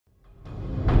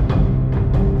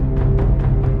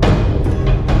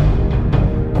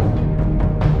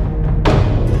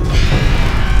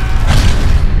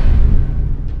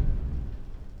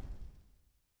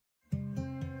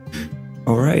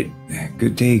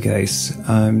Good day guys,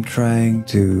 I'm trying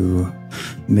to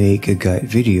make a guide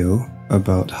video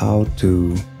about how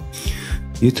to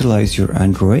utilize your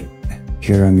Android.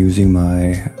 Here I'm using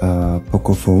my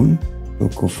Pocophone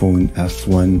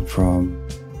F1 from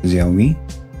Xiaomi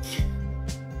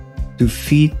to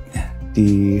feed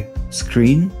the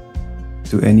screen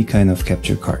to any kind of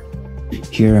capture card.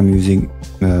 Here I'm using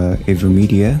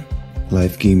Avermedia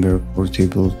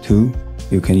LGP2.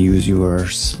 You can use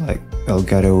yours like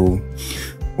Elgato,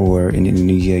 or in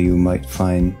Indonesia you might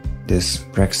find this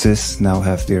Praxis now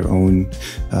have their own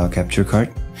capture card.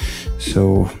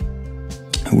 So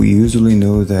we usually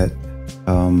know that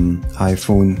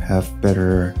iPhone have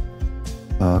better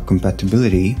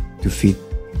compatibility to feed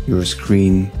your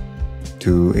screen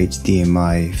to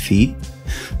HDMI feed,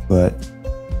 but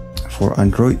for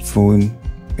Android phone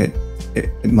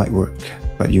it might work,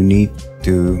 but you need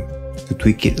to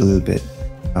tweak it a little bit.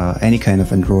 Any kind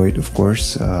of Android, of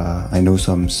course. I know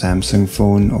some Samsung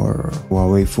phone or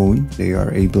Huawei phone, they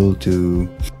are able to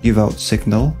give out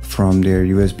signal from their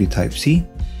USB Type-C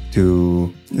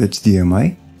to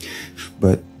HDMI.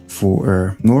 But for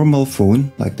a normal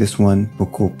phone like this one,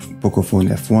 Pocophone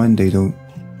F1,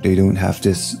 they don't have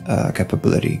this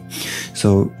capability.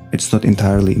 So it's not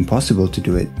entirely impossible to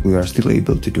do it. We are still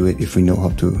able to do it if we know how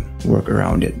to work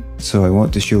around it. So I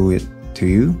want to show it to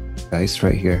you guys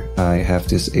right here. I have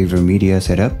this Avermedia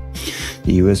set up.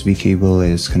 The USB cable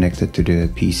is connected to the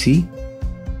PC,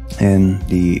 and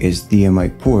the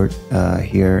HDMI port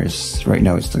here is right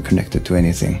now it's not connected to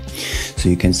anything. So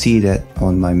you can see that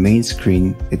on my main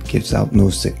screen it gives out no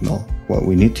signal. What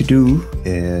we need to do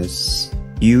is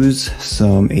use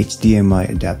some HDMI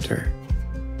adapter.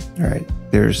 Alright,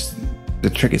 the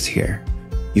trick is here.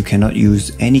 You cannot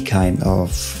use any kind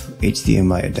of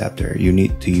HDMI adapter. You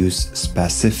need to use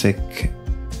specific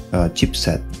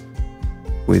chipset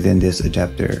within this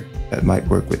adapter that might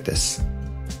work with this.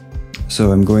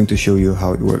 So I'm going to show you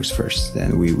how it works first,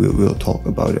 then we'll talk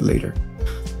about it later.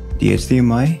 The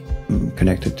HDMI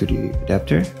connected to the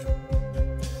adapter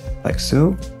like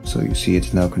so. So you see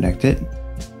it's now connected.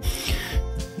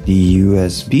 The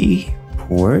USB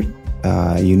port,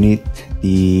 you need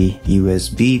the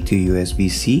USB to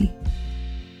USB-C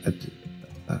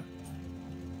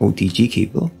OTG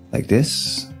cable like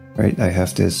this, right? I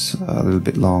have this a little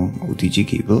bit long OTG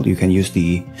cable. You can use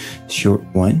the short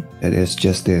one that is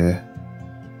just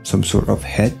some sort of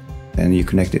head, and you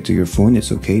connect it to your phone.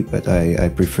 It's okay, but I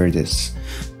prefer this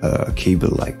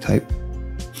cable like type.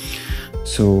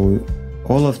 So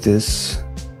all of this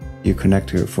you connect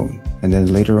to your phone, and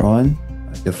then later on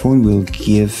the phone will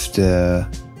give the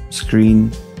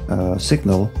screen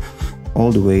signal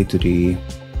all the way to the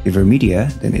Avermedia.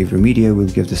 Then Avermedia will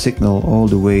give the signal all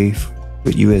the way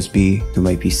with USB to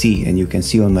my PC, and you can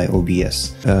see on my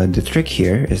OBS. The trick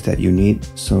here is that you need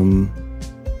some,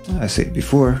 I said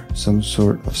before, some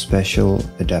sort of special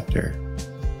adapter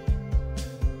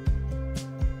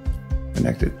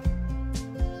connected,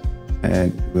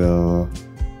 and will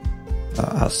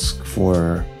ask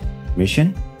for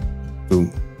permission.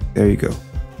 Boom, there you go.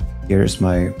 Here's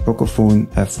my Pocophone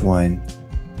F1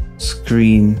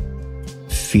 screen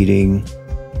feeding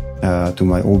to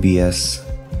my OBS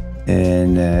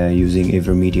and using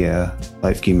Avermedia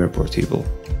Live Gamer Portable.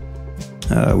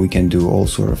 We can do all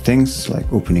sort of things like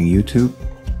opening YouTube.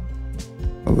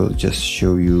 I will just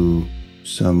show you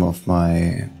some of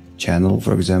my channel,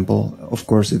 for example. Of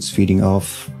course, it's feeding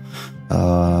off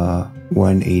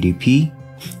 180p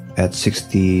at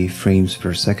 60 frames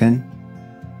per second.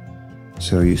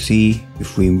 So you see,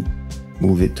 if we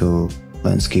move it to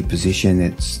landscape position,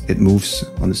 it moves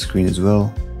on the screen as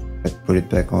well. I put it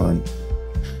back on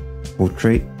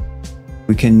portrait.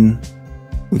 We can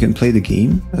play the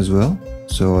game as well.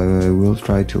 So I will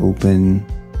try to open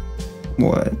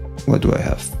what do I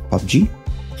have? PUBG.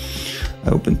 I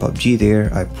open PUBG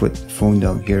there. I put the phone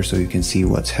down here so you can see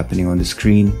what's happening on the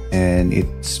screen, and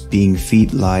it's being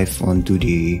feed live onto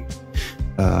the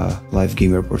Live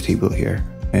Gamer Portable here,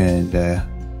 and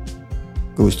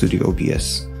goes to the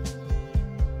OBS.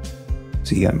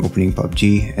 See, I'm opening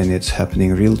PUBG and it's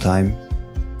happening real time.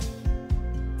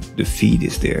 The feed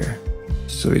is there,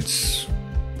 so it's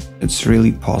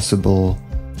really possible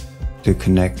to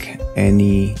connect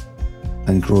any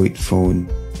Android phone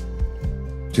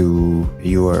to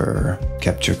your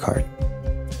capture card.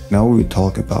 Now we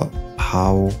talk about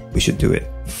how we should do it.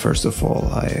 First of all,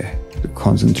 to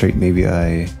concentrate, maybe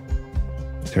I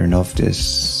turn off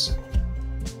this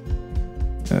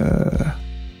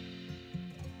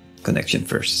connection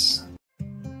first.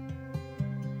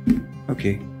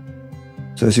 Okay,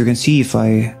 so as you can see, if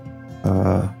I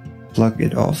plug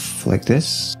it off like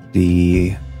this,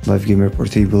 the Live Gamer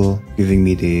Portable, giving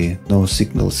me the no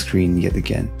signal screen yet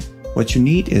again. What you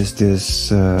need is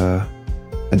this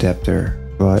adapter,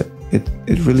 but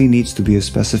it really needs to be a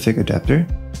specific adapter.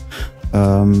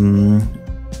 The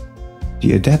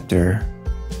adapter,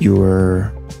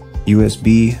 your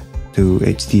USB to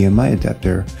HDMI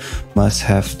adapter, must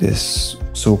have this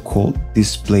so-called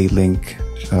display link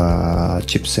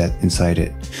chipset inside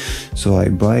it. So I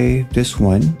buy this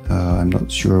one. I'm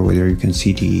not sure whether you can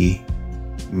see the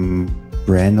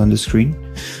brand on the screen,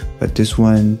 but this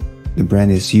one, the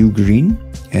brand is Ugreen,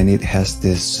 and it has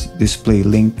this display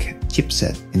link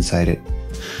chipset inside it.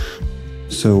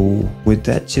 So with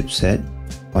that chipset,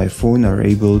 my phone are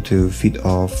able to feed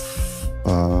off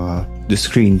the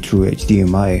screen through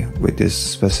HDMI with this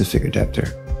specific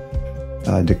adapter.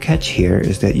 The catch here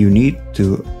is that you need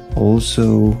to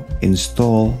also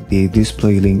install the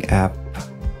display link app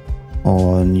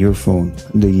on your phone.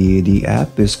 The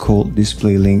app is called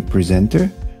Display Link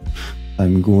Presenter.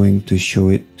 I'm going to show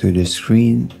it to the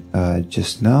screen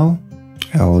just now.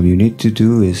 All you need to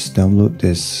do is download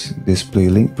this Display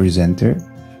Link Presenter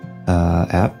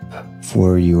app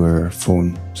for your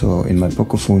phone. So in my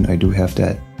Pocophone, I do have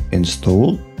that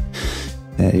installed.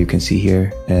 You can see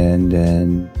here, and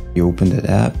then you open that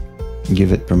app,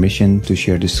 give it permission to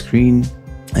share the screen,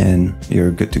 and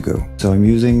you're good to go. So I'm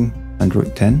using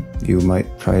Android 10. You might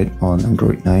try it on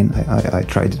Android 9. I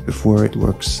tried it before. It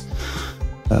works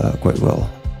quite well.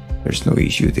 There's no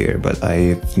issue there, but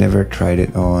I've never tried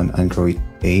it on Android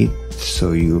 8,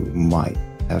 so you might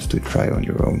have to try on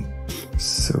your own.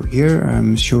 So here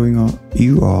I'm showing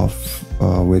you off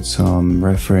with some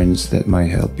reference that might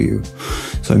help you.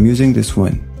 So I'm using this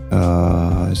one.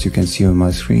 As you can see on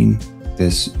my screen,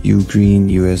 this Ugreen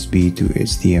USB to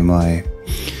HDMI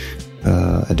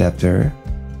adapter,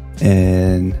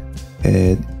 and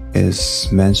it is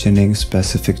mentioning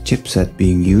specific chipset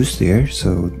being used there.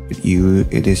 So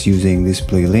it is using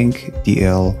Display Link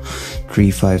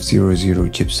DL3500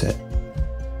 chipset.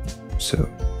 So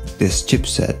this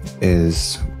chipset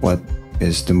is what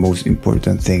is the most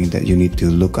important thing that you need to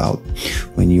look out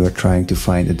when you are trying to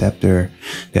find adapter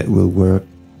that will work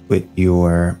with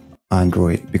your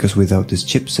Android, because without this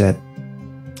chipset,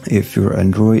 if your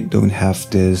Android don't have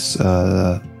this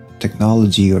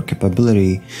technology or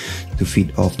capability to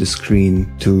feed off the screen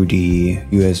to the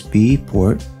USB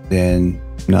port, then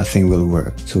nothing will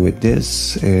work. So with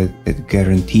this, it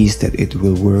guarantees that it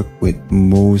will work with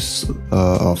most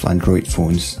of Android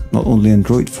phones. Not only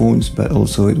Android phones, but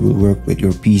also it will work with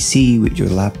your PC, with your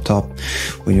laptop,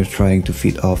 when you're trying to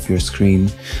feed off your screen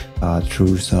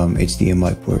through some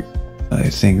HDMI port. I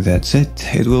think that's it.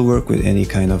 It will work with any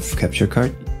kind of capture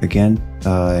card. Again,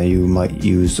 you might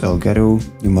use Elgato,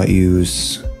 you might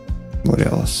use, what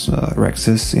else,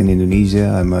 Rexus in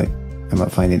Indonesia. I might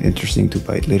find it interesting to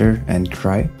buy it later and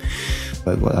try.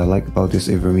 But what I like about this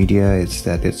Avermedia is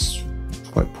that it's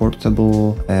quite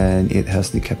portable, and it has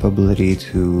the capability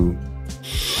to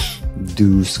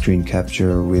do screen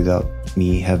capture without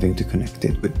me having to connect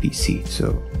it with PC.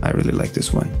 So I really like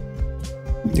this one.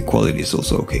 The quality is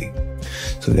also okay.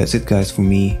 So that's it, guys, for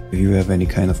me. If you have any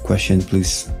kind of question,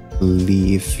 please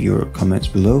leave your comments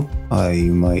below. I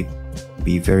might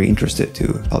be very interested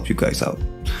to help you guys out.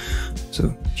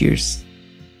 So cheers.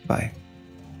 Bye.